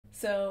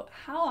So,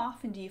 how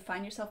often do you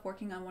find yourself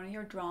working on one of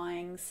your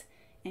drawings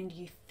and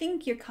you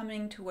think you're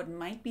coming to what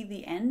might be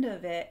the end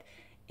of it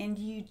and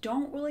you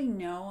don't really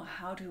know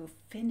how to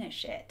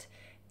finish it?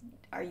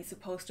 Are you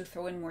supposed to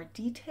throw in more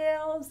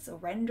details,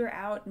 render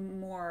out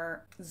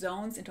more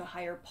zones into a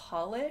higher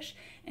polish?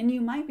 And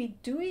you might be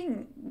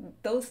doing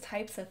those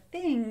types of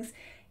things,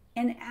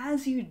 and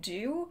as you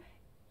do,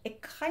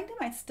 it kind of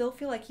might still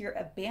feel like you're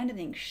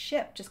abandoning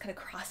ship, just kind of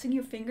crossing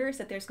your fingers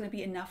that there's going to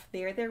be enough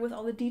there with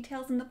all the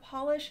details and the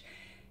polish.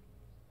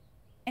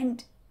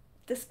 And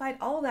despite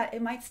all of that,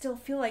 it might still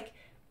feel like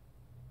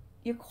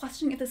you're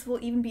questioning if this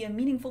will even be a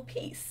meaningful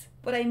piece.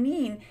 What I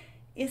mean,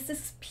 is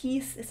this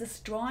piece, is this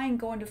drawing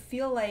going to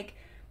feel like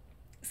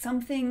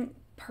something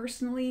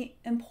personally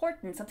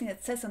important, something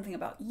that says something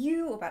about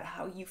you, about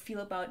how you feel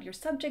about your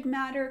subject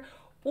matter,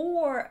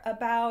 or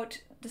about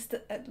just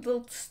a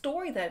little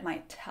story that it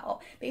might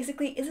tell?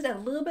 Basically, is it a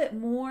little bit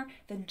more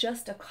than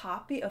just a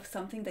copy of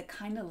something that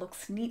kind of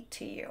looks neat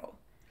to you?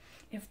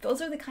 If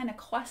those are the kind of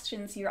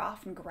questions you're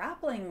often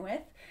grappling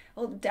with,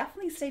 well,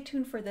 definitely stay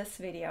tuned for this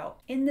video.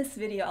 In this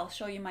video, I'll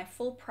show you my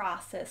full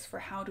process for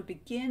how to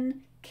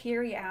begin,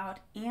 carry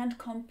out, and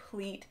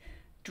complete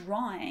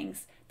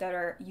drawings that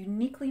are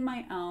uniquely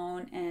my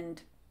own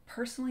and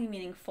personally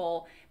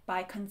meaningful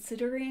by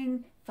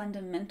considering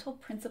fundamental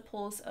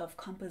principles of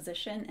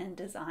composition and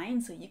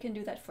design, so you can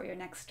do that for your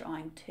next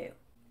drawing too.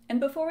 And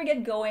before we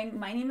get going,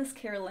 my name is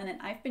Carolin and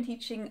I've been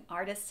teaching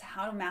artists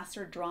how to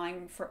master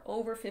drawing for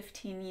over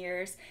 15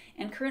 years.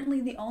 And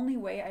currently the only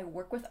way I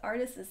work with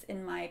artists is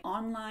in my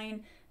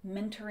online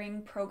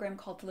mentoring program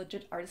called the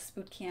Legit Artist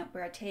Bootcamp,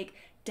 where I take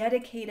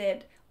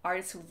dedicated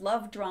artists who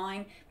love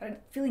drawing but are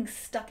feeling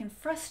stuck and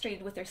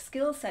frustrated with their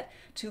skill set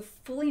to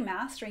fully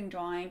mastering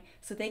drawing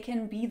so they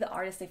can be the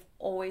artist they've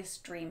always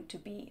dreamed to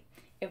be.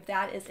 If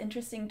that is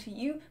interesting to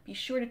you, be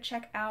sure to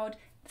check out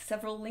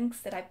several links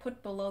that I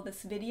put below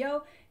this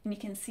video and you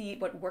can see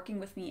what working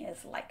with me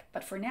is like.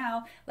 But for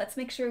now, let's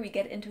make sure we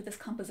get into this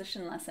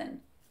composition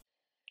lesson.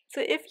 So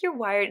if you're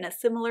wired in a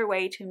similar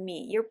way to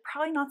me, you're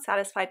probably not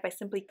satisfied by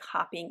simply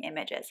copying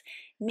images.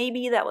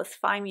 Maybe that was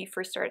fine when you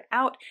first started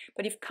out,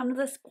 but you've come to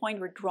this point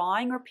where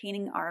drawing or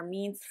painting are a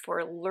means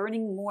for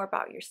learning more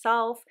about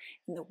yourself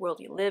and the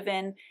world you live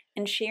in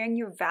and sharing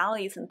your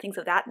values and things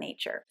of that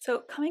nature.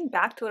 So coming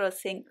back to what I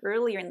was saying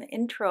earlier in the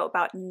intro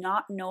about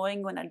not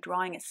knowing when a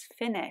drawing is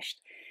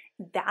finished,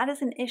 that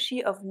is an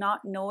issue of not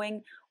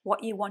knowing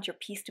what you want your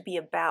piece to be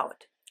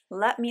about.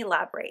 Let me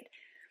elaborate.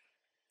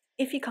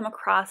 If you come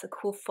across a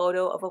cool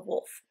photo of a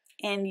wolf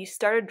and you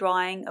start a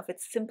drawing of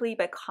it simply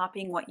by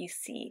copying what you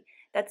see,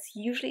 that's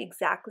usually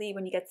exactly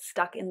when you get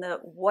stuck in the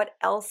what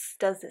else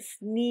does this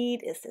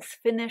need, is this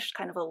finished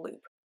kind of a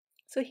loop.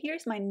 So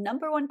here's my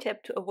number one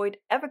tip to avoid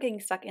ever getting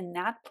stuck in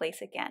that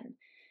place again.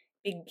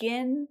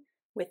 Begin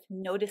with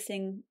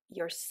noticing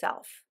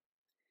yourself.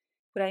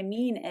 What I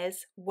mean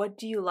is, what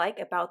do you like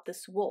about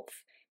this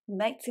wolf? It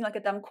might seem like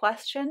a dumb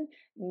question,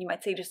 and you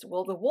might say just,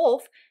 well, the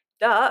wolf,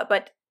 duh,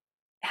 but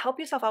help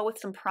yourself out with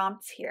some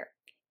prompts here.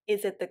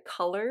 Is it the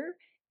color?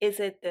 Is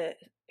it the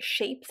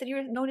shapes that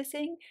you're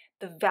noticing?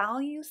 The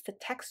values, the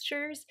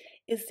textures?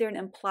 Is there an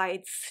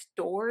implied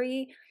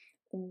story?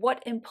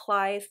 What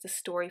implies the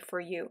story for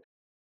you?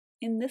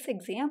 In this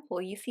example,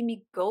 you see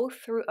me go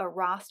through a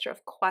roster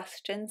of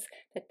questions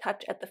that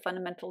touch at the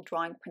fundamental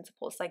drawing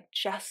principles like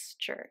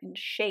gesture and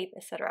shape,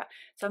 etc.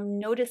 So I'm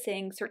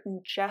noticing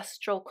certain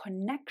gestural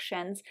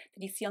connections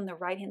that you see on the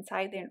right-hand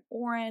side there in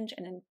orange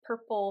and in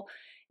purple,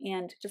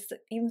 and just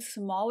even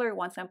smaller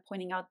ones I'm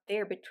pointing out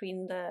there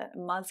between the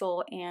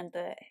muzzle and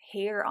the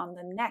hair on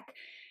the neck.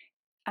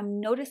 I'm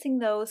noticing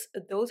those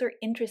are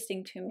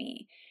interesting to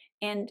me.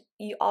 And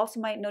you also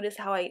might notice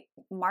how I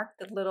mark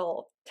the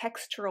little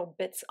textural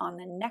bits on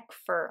the neck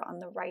fur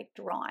on the right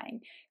drawing.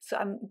 So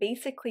I'm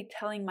basically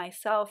telling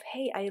myself,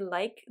 hey, I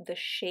like the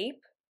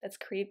shape that's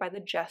created by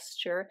the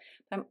gesture,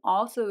 but I'm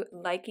also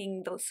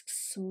liking those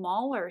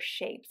smaller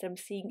shapes that I'm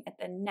seeing at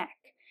the neck.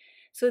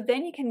 So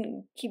then you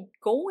can keep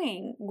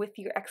going with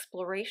your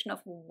exploration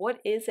of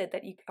what is it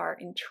that you are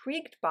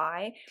intrigued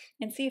by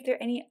and see if there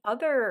are any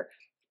other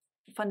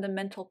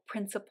fundamental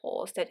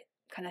principles that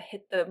kind of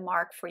hit the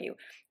mark for you.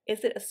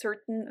 Is it a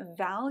certain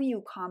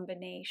value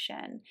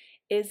combination?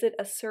 Is it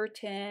a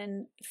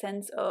certain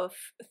sense of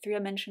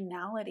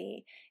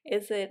three-dimensionality?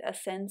 Is it a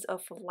sense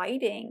of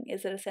lighting?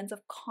 Is it a sense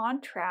of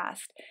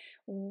contrast?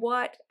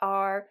 What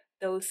are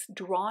those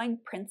drawing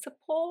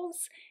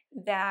principles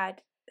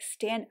that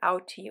stand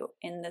out to you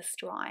in this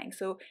drawing?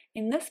 So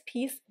in this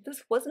piece,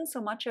 this wasn't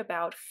so much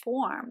about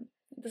form.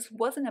 This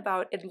wasn't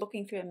about it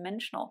looking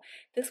three-dimensional.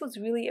 This was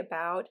really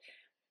about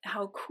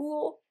how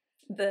cool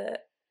the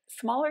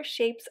smaller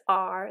shapes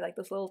are, like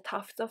those little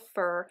tufts of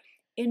fur,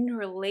 in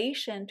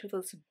relation to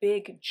those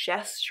big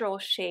gestural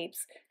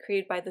shapes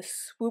created by the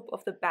swoop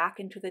of the back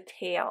into the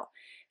tail.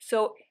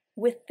 So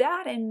with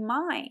that in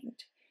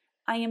mind,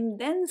 I am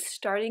then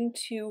starting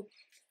to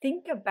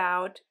think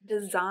about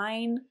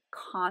design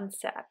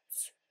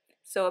concepts.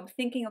 So I'm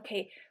thinking,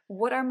 okay,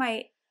 what are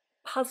my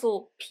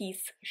puzzle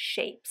piece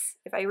shapes.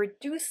 If I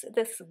reduce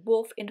this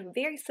wolf into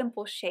very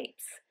simple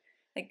shapes,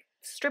 like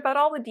strip out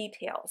all the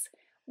details,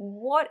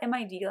 what am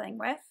I dealing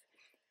with?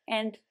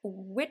 And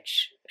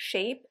which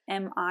shape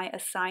am I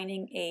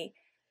assigning a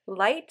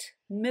light,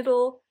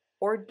 middle,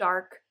 or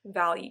dark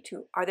value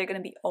to? Are there going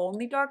to be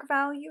only dark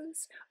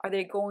values? Are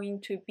they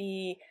going to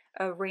be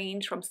a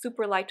range from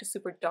super light to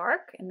super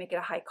dark and make it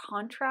a high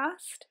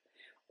contrast?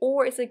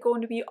 Or is it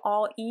going to be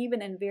all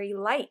even and very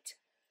light?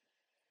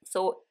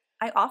 So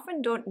I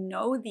often don't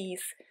know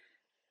these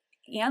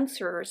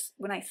answers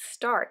when I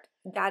start.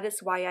 That is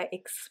why I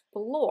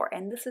explore,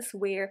 and this is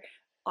where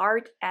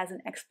art as an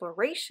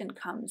exploration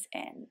comes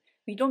in.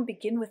 We don't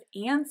begin with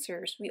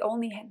answers, we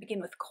only begin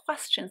with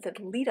questions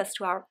that lead us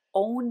to our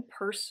own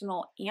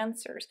personal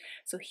answers.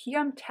 So here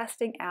I'm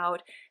testing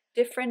out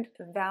different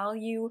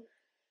value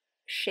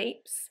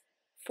shapes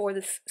for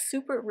this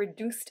super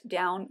reduced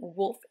down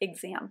wolf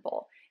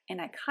example.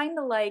 And I kind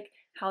of like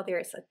how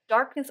there's a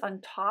darkness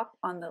on top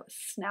on the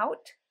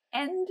snout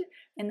end,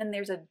 and then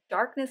there's a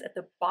darkness at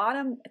the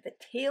bottom at the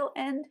tail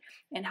end,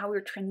 and how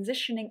we're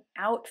transitioning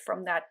out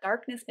from that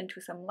darkness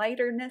into some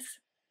lighterness,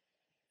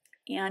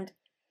 and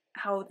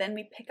how then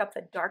we pick up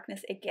the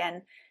darkness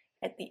again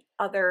at the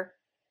other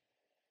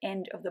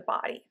end of the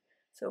body.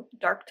 So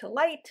dark to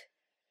light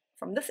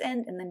from this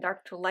end, and then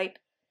dark to light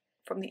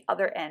from the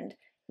other end,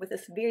 with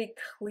this very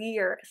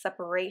clear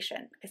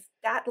separation, because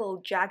that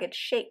little jagged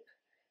shape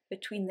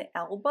between the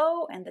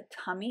elbow and the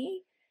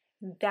tummy,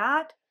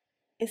 that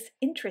is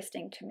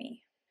interesting to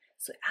me.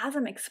 So as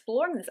I'm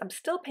exploring this, I'm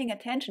still paying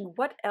attention.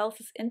 What else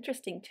is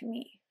interesting to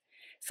me?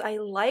 So I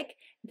like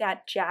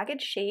that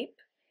jagged shape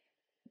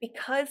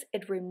because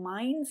it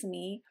reminds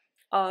me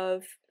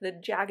of the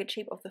jagged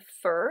shape of the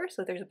fur.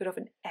 So there's a bit of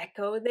an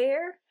echo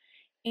there.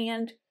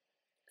 And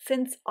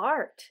since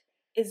art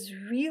is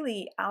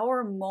really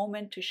our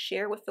moment to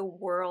share with the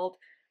world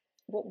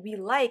what we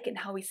like and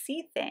how we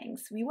see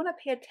things, we want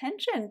to pay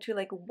attention to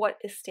like what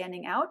is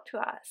standing out to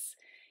us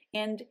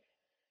and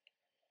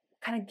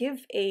kind of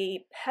give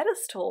a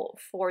pedestal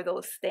for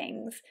those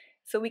things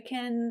so we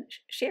can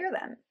share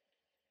them.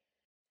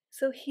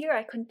 So here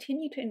I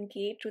continue to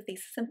engage with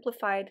these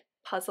simplified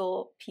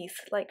puzzle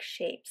piece-like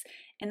shapes,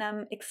 and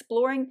I'm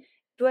exploring,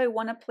 do I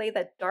want to play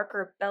that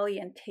darker belly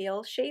and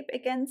tail shape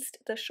against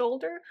the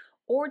shoulder,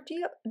 or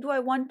do I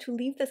want to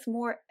leave this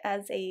more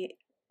as a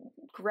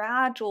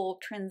gradual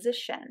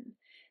transition?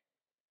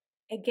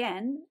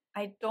 Again,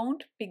 I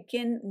don't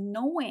begin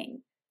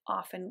knowing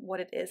often what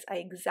it is I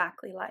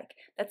exactly like.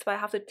 That's why I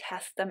have to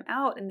test them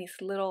out in these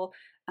little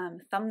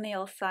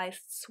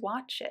thumbnail-sized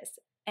swatches.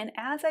 And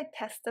as I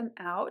test them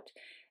out,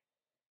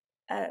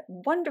 a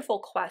wonderful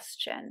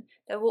question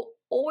that will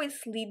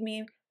always lead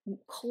me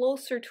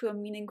closer to a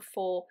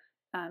meaningful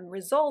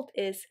result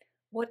is,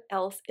 what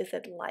else is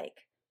it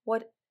like?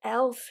 What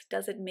else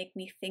does it make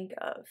me think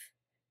of?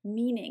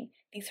 Meaning,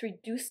 these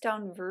reduced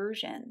down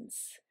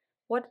versions,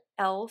 what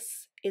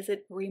else is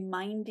it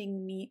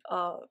reminding me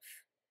of?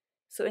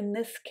 So in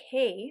this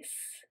case,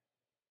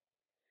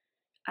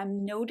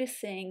 I'm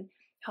noticing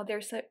how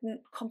there's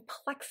certain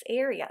complex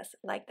areas,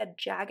 like that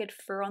jagged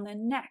fur on the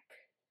neck.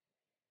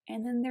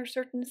 And then there's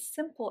certain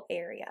simple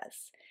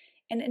areas.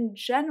 And in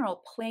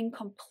general, playing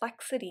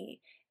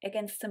complexity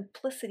against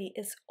simplicity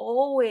is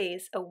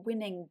always a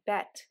winning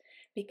bet,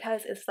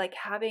 because it's like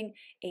having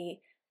a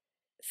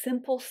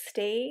simple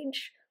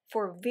stage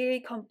for very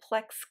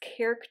complex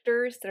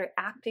characters that are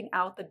acting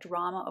out the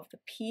drama of the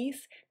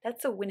piece.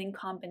 That's a winning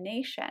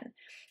combination.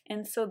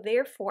 And so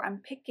therefore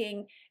I'm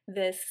picking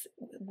this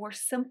more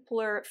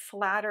simpler,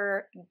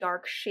 flatter,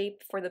 dark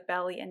shape for the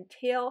belly and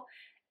tail,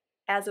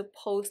 as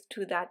opposed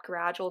to that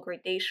gradual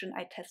gradation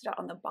I tested out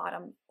on the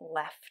bottom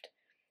left.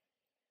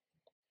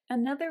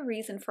 Another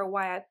reason for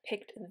why I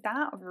picked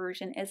that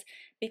version is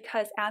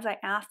because as I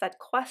asked that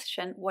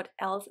question, what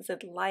else is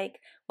it like?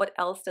 What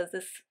else does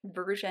this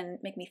version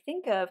make me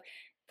think of?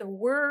 The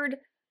word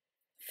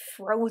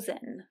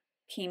frozen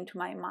came to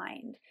my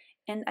mind.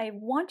 And I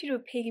want you to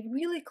pay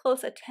really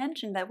close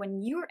attention that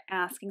when you're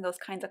asking those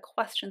kinds of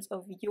questions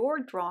of your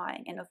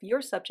drawing and of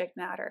your subject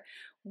matter,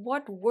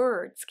 what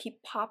words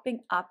keep popping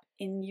up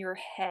in your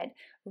head?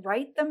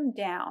 Write them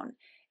down.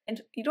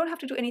 And you don't have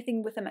to do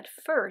anything with them at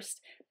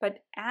first, but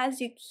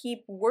as you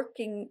keep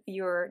working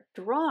your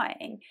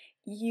drawing,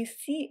 you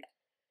see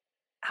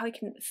how you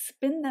can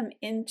spin them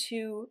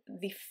into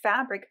the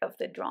fabric of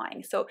the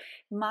drawing. So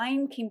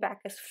mine came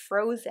back as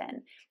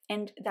frozen,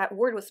 and that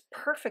word was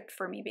perfect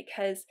for me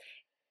because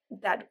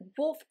that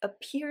wolf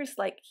appears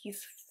like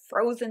he's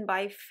frozen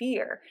by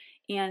fear,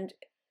 and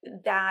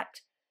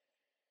that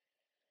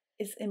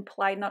is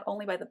implied not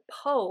only by the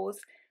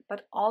pose,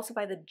 but also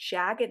by the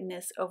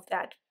jaggedness of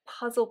that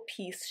puzzle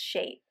piece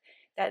shape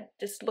that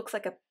just looks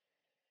like a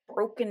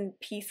broken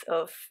piece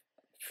of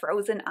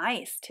frozen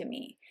ice to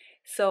me.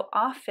 So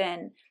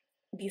often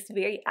these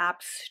very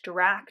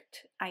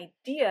abstract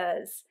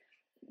ideas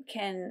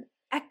can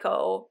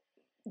echo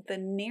the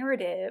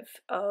narrative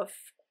of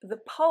the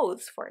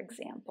pose, for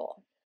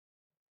example.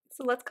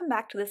 So let's come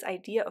back to this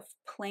idea of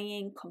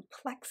playing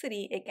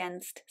complexity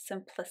against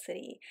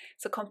simplicity.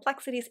 So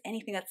complexity is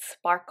anything that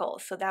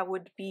sparkles. So that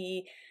would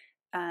be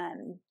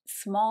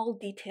small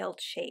detailed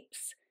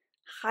shapes,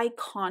 high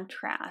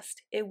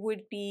contrast. It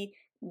would be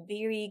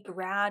very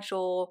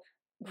gradual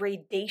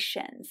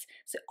gradations.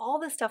 So all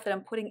the stuff that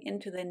I'm putting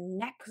into the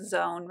neck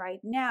zone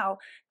right now,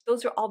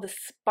 those are all the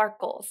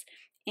sparkles.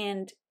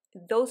 And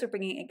those are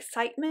bringing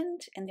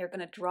excitement and they're going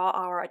to draw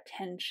our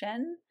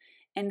attention.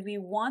 And we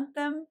want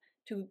them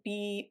to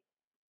be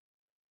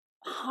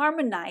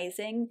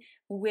harmonizing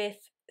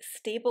with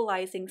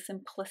stabilizing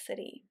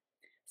simplicity.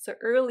 So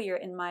earlier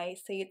in my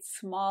say it's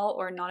small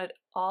or not at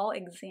all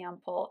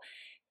example,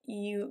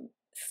 you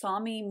saw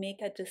me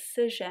make a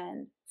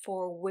decision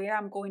for where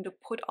I'm going to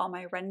put all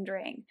my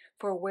rendering,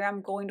 for where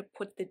I'm going to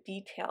put the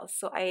details.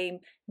 So I'm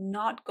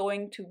not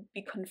going to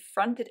be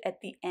confronted at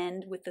the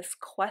end with this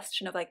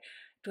question of like,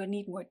 do I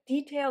need more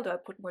detail? Do I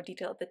put more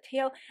detail at the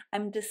tail?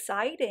 I'm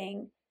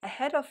deciding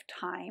ahead of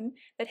time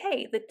that,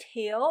 hey, the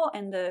tail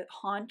and the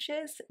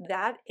haunches,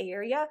 that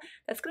area,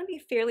 that's going to be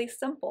fairly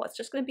simple. It's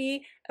just going to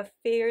be a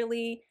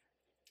fairly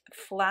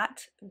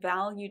flat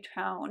value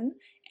tone.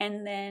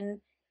 And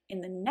then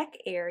in the neck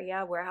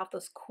area where I have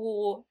those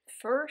cool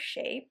fur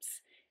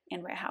shapes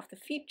and where I have the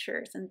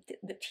features and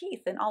the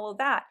teeth and all of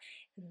that,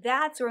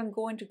 that's where I'm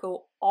going to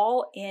go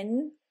all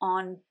in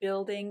on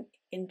building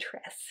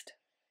interest.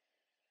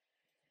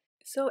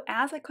 So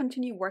as I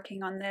continue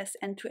working on this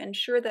and to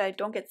ensure that I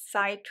don't get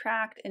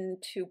sidetracked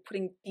into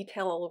putting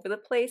detail all over the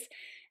place,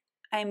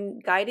 I'm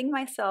guiding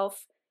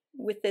myself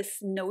with this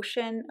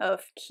notion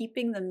of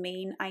keeping the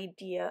main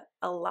idea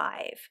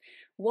alive.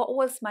 What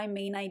was my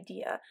main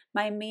idea?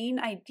 My main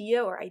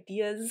idea, or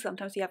ideas,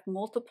 sometimes you have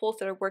multiples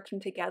that are working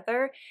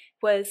together,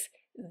 was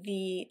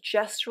the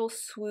gestural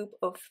swoop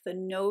of the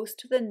nose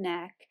to the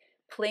neck,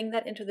 playing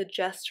that into the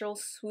gestural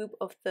swoop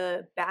of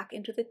the back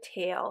into the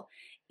tail,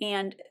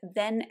 and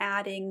then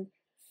adding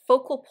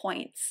focal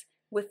points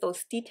with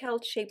those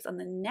detailed shapes on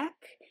the neck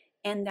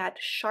and that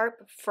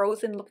sharp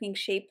frozen looking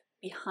shape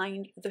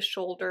behind the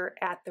shoulder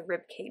at the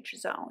ribcage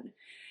zone.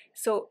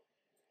 So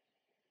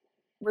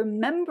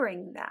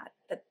remembering that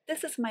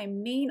this is my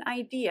main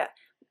idea,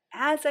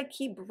 as I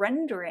keep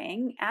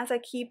rendering, as I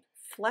keep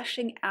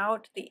fleshing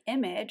out the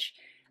image,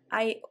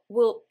 I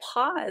will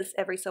pause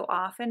every so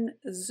often,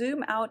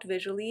 zoom out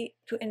visually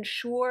to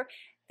ensure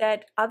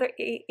that other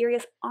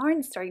areas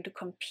aren't starting to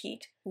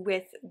compete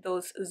with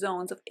those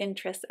zones of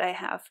interest that I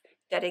have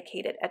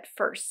dedicated at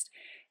first.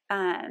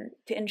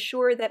 To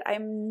ensure that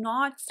I'm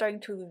not starting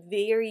to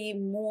vary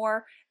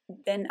more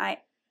than I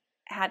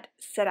had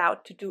set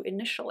out to do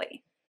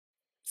initially.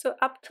 So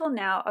up till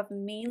now, I've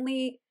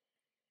mainly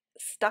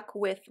stuck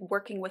with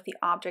working with the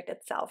object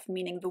itself,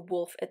 meaning the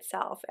wolf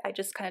itself. I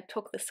just kind of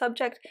took the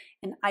subject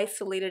and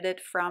isolated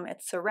it from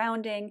its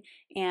surrounding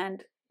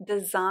and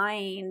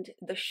designed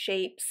the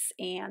shapes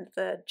and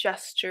the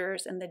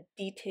gestures and the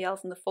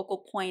details and the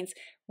focal points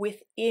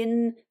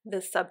within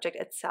the subject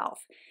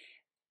itself.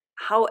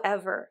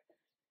 However,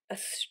 a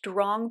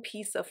strong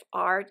piece of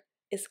art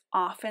is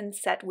often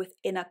set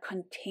within a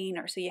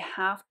container, so you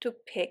have to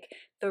pick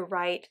the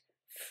right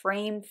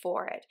frame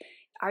for it.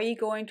 Are you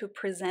going to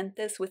present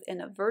this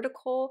within a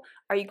vertical?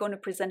 Are you going to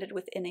present it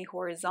within a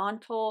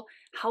horizontal?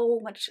 How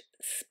much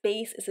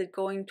space is it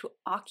going to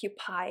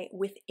occupy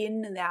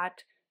within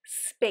that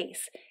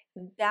space?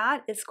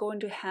 That is going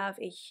to have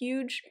a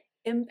huge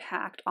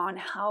impact on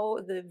how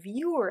the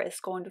viewer is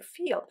going to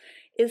feel.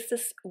 Is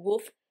this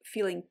wolf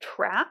feeling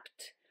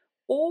trapped?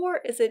 Or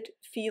is it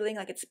feeling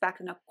like it's back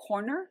in a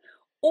corner?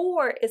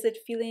 Or is it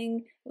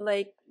feeling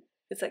like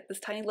it's like this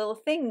tiny little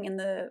thing in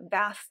the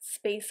vast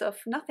space of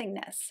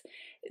nothingness?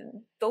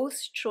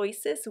 Those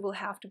choices will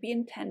have to be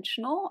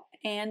intentional.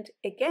 And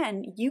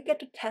again, you get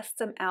to test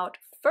them out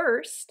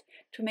first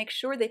to make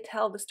sure they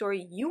tell the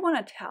story you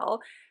want to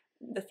tell,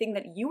 the thing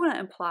that you want to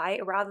imply,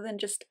 rather than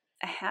just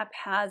a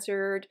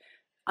haphazard,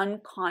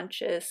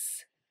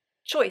 unconscious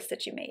choice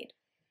that you made.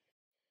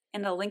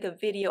 And I'll link a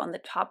video on the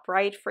top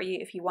right for you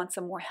if you want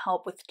some more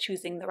help with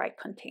choosing the right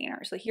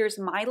container. So here's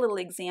my little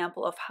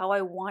example of how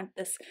I want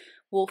this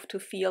wolf to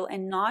feel,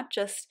 and not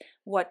just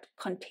what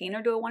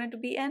container do I want it to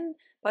be in,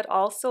 but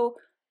also,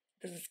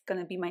 this is going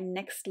to be my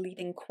next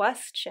leading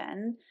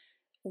question,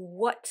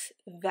 what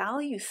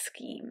value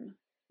scheme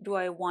do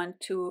I want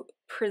to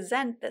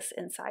present this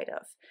inside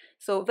of?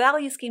 So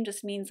value scheme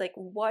just means like,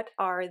 what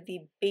are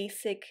the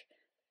basic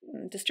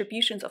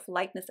distributions of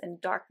lightness and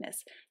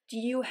darkness? Do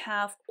you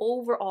have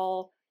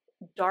overall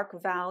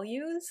dark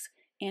values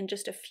and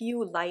just a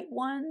few light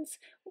ones?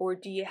 Or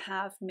do you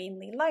have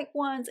mainly light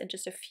ones and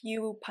just a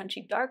few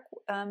punchy dark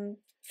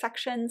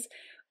sections?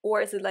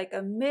 Or is it like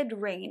a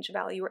mid-range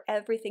value where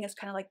everything is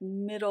kind of like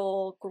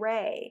middle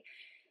gray?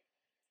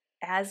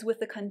 As with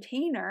the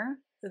container,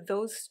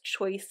 those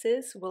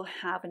choices will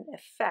have an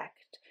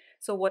effect.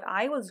 So what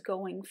I was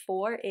going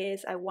for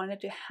is I wanted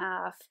to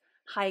have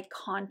high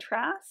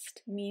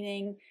contrast,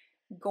 meaning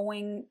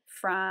going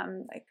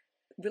from like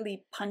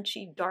really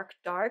punchy dark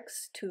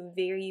darks to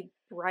very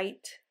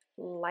bright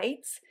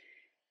lights,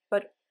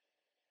 but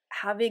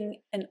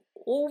having an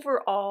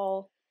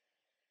overall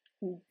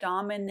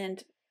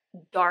dominant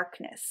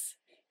darkness,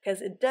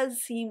 because it does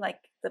seem like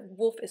the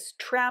wolf is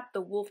trapped,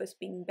 the wolf is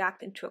being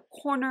backed into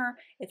a corner,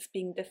 it's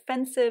being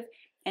defensive,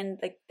 and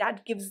like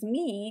that gives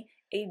me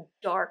a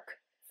dark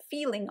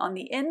feeling on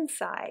the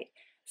inside.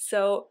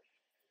 So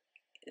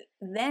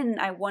then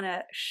I want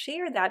to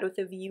share that with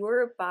the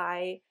viewer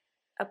by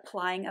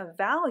applying a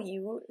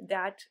value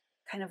that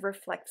kind of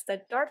reflects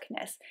that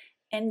darkness.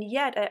 And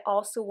yet I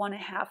also want to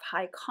have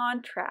high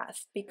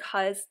contrast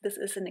because this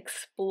is an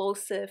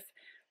explosive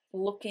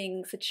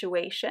looking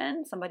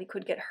situation. Somebody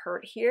could get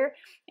hurt here.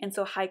 And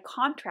so high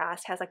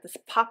contrast has like this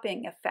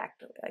popping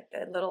effect, like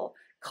a little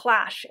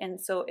clash.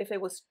 And so if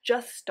it was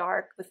just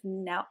dark with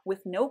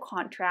no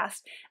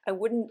contrast, I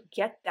wouldn't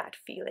get that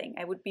feeling.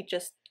 I would be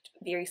just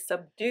very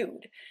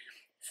subdued.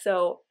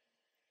 So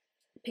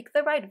pick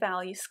the right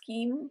value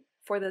scheme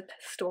for the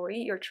story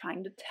you're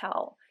trying to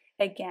tell.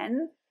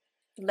 Again,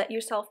 let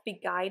yourself be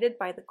guided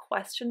by the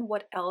question,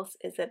 what else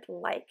is it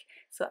like?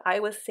 So I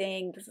was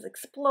saying this is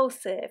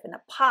explosive and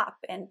a pop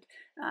and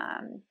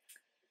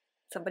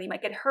somebody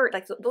might get hurt.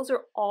 Like, so those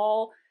are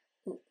all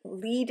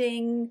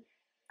leading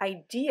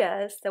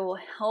ideas that will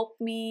help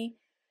me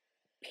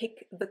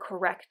pick the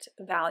correct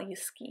value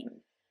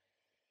scheme.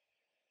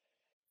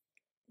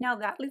 Now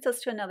that leads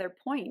us to another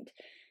point.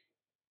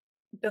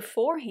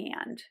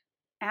 Beforehand,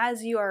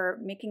 as you are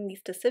making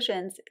these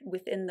decisions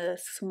within the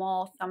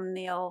small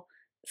thumbnail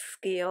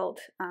scaled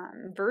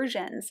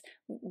versions,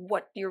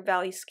 what your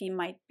value scheme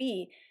might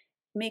be,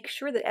 make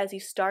sure that as you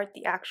start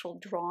the actual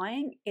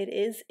drawing, it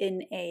is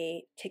in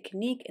a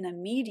technique, in a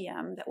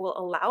medium that will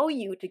allow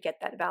you to get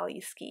that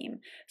value scheme.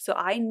 So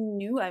I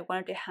knew I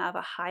wanted to have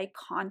a high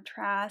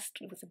contrast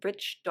with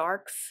rich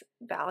darks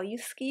value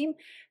scheme.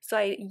 So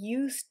I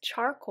used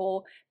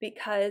charcoal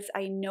because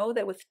I know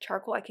that with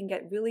charcoal I can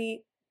get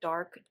really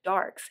dark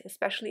darks,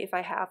 especially if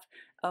I have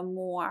a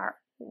more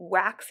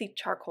waxy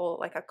charcoal,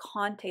 like a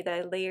conte that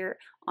I layer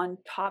on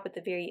top at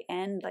the very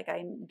end, like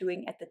I'm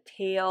doing at the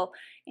tail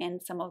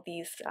and some of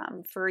these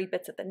furry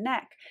bits at the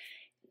neck.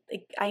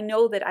 I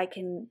know that I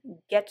can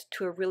get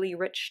to a really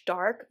rich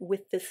dark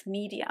with this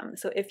medium.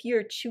 So if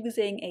you're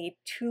choosing a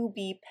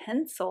 2B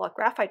pencil, a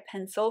graphite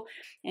pencil,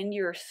 and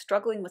you're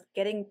struggling with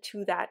getting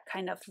to that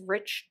kind of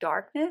rich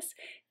darkness,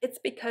 it's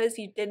because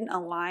you didn't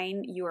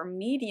align your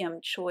medium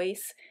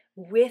choice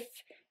with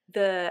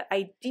the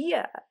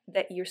idea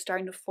that you're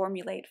starting to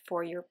formulate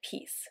for your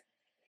piece.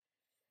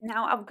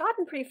 Now, I've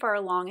gotten pretty far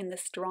along in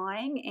this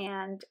drawing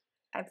and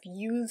I've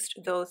used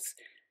those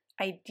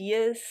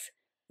ideas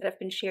that I've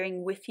been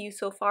sharing with you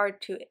so far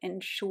to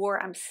ensure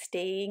I'm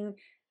staying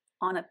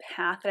on a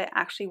path that I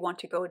actually want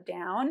to go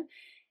down.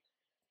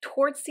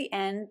 Towards the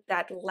end,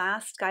 that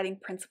last guiding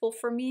principle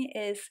for me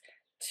is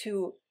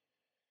to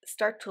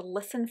start to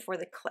listen for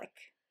the click.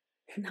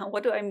 Now,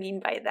 what do I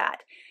mean by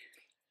that?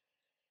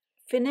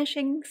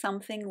 Finishing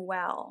something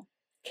well,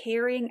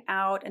 carrying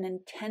out an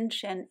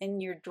intention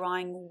in your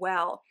drawing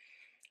well,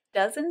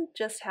 doesn't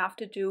just have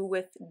to do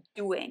with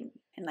doing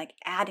and like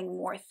adding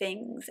more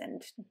things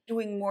and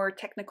doing more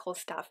technical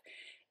stuff.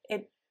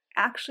 It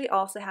actually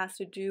also has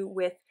to do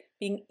with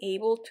being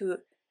able to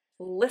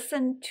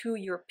listen to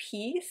your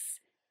piece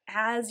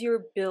as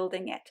you're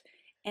building it.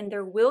 And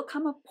there will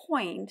come a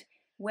point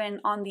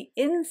when on the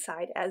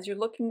inside, as you're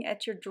looking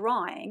at your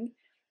drawing,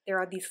 there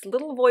are these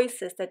little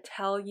voices that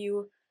tell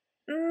you,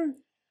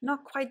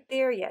 not quite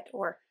there yet,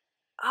 or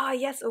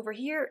yes, over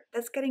here,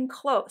 that's getting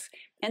close.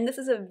 And this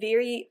is a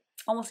very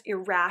almost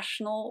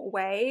irrational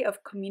way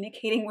of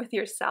communicating with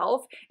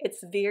yourself.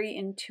 It's very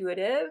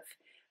intuitive.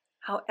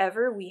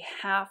 However, we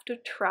have to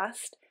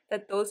trust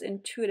that those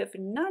intuitive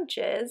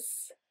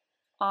nudges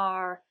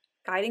are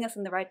guiding us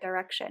in the right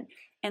direction.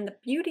 And the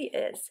beauty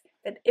is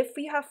that if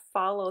we have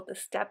followed the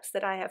steps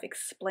that I have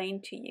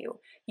explained to you,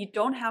 you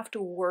don't have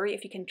to worry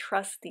if you can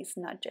trust these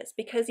nudges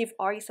because you've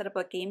already set up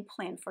a game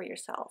plan for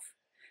yourself.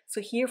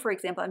 So here, for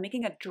example, I'm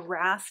making a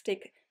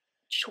drastic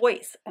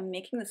choice. I'm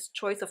making this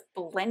choice of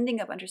blending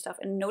a bunch of stuff,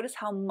 and notice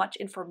how much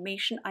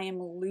information I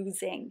am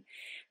losing.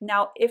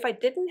 Now, if I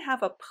didn't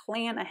have a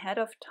plan ahead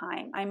of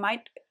time, I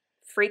might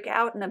freak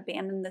out and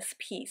abandon this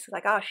piece.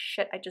 Like, oh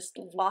shit, I just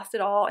lost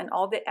it all and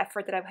all the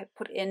effort that I've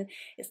put in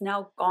is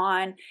now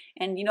gone.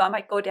 And I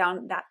might go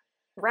down that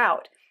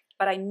route.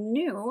 But I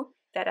knew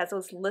that as I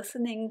was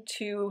listening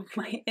to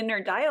my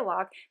inner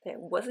dialogue, that it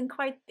wasn't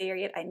quite there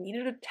yet. I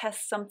needed to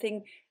test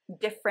something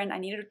different. I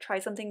needed to try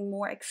something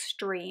more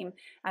extreme.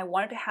 I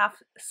wanted to have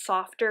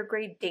softer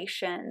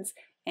gradations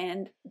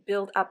and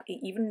build up an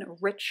even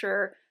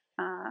richer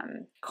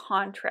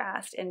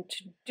contrast. And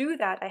to do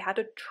that, I had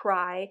to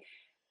try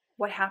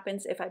what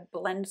happens if I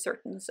blend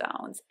certain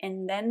zones.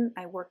 And then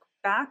I work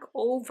back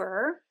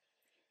over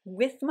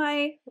with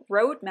my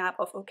roadmap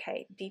of,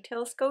 okay,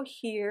 details go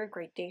here,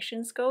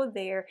 gradations go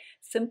there,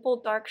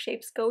 simple dark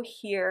shapes go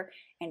here,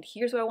 and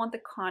here's where I want the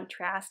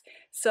contrast.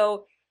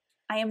 So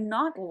I am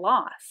not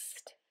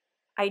lost.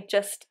 I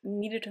just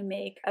needed to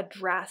make a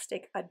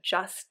drastic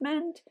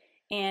adjustment,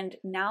 and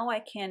now I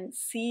can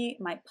see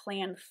my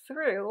plan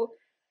through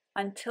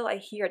until I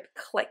hear it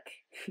click.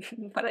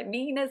 What I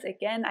mean is,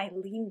 again, I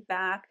lean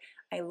back,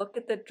 I look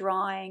at the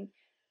drawing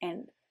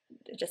and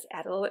just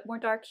add a little bit more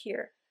dark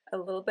here, a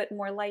little bit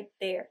more light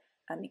there,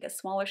 make a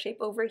smaller shape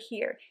over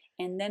here,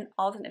 and then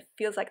all of a sudden it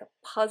feels like a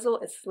puzzle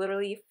is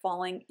literally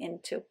falling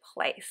into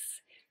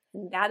place.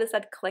 And that is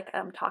that click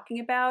I'm talking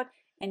about,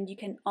 and you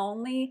can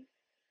only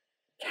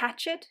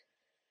catch it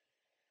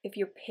if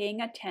you're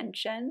paying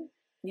attention.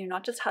 You're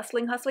not just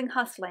hustling,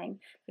 but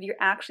you're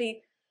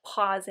actually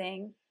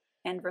pausing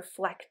and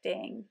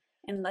reflecting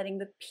and letting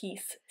the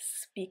piece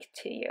speak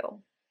to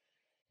you.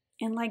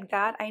 And like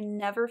that, I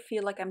never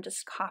feel like I'm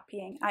just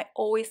copying. I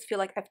always feel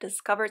like I've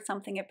discovered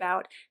something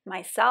about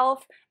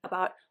myself,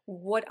 about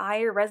what I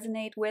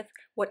resonate with,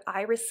 what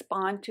I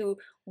respond to,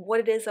 what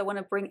it is I want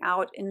to bring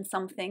out in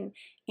something.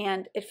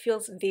 And it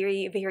feels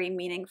very, very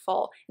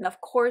meaningful. And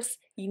of course,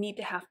 you need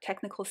to have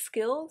technical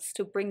skills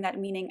to bring that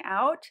meaning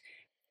out.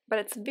 But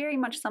it's very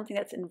much something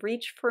that's in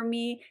reach for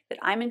me, that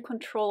I'm in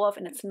control of,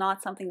 and it's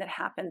not something that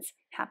happens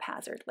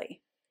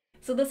haphazardly.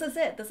 So this is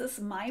it. This is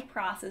my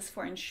process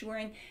for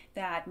ensuring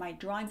that my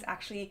drawings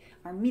actually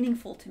are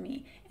meaningful to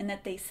me and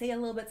that they say a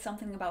little bit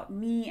something about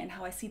me and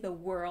how I see the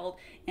world,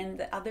 and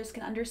that others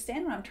can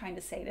understand what I'm trying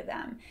to say to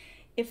them.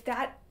 If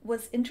that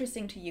was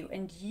interesting to you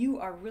and you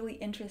are really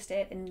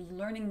interested in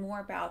learning more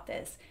about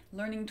this,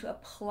 learning to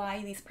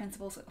apply these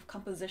principles of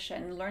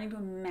composition, learning to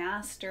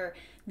master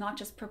not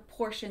just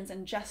proportions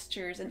and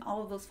gestures and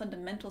all of those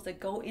fundamentals that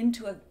go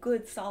into a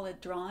good solid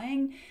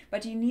drawing,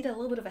 but you need a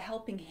little bit of a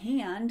helping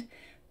hand,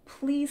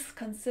 please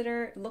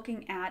consider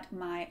looking at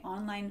my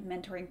online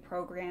mentoring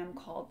program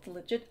called the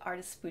Legit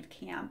Artist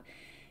Bootcamp.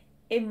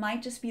 It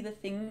might just be the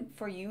thing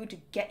for you to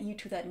get you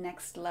to that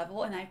next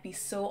level, and I'd be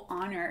so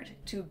honored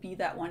to be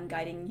that one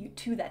guiding you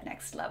to that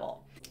next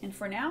level. And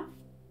for now,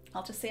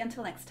 I'll just say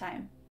until next time.